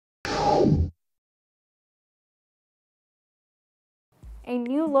A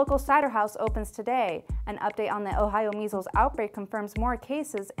new local cider house opens today. An update on the Ohio measles outbreak confirms more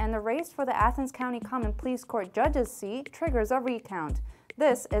cases, and the race for the Athens County Common Pleas Court judge's seat triggers a recount.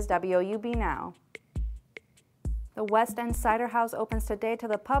 This is WOUB Now. The West End Cider House opens today to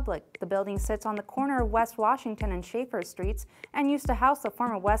the public. The building sits on the corner of West Washington and Schaefer Streets and used to house the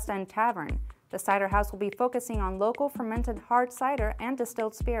former West End Tavern. The cider house will be focusing on local fermented hard cider and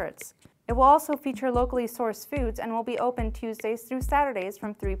distilled spirits. It will also feature locally sourced foods and will be open Tuesdays through Saturdays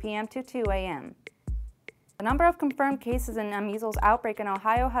from 3 p.m. to 2 a.m. The number of confirmed cases in a measles outbreak in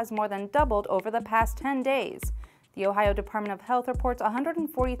Ohio has more than doubled over the past 10 days. The Ohio Department of Health reports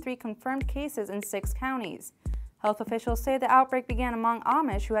 143 confirmed cases in 6 counties. Health officials say the outbreak began among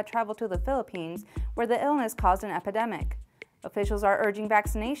Amish who had traveled to the Philippines, where the illness caused an epidemic. Officials are urging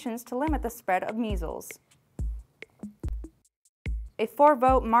vaccinations to limit the spread of measles. A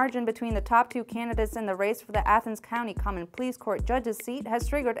 4-vote margin between the top 2 candidates in the race for the Athens County Common Pleas Court judge's seat has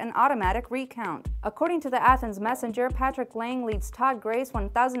triggered an automatic recount. According to the Athens Messenger, Patrick Lang leads Todd Grace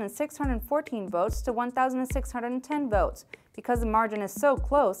 1,614 votes to 1,610 votes. Because the margin is so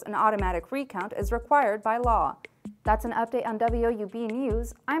close, an automatic recount is required by law. That's an update on WOUB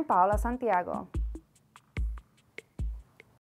News. I'm Paola Santiago.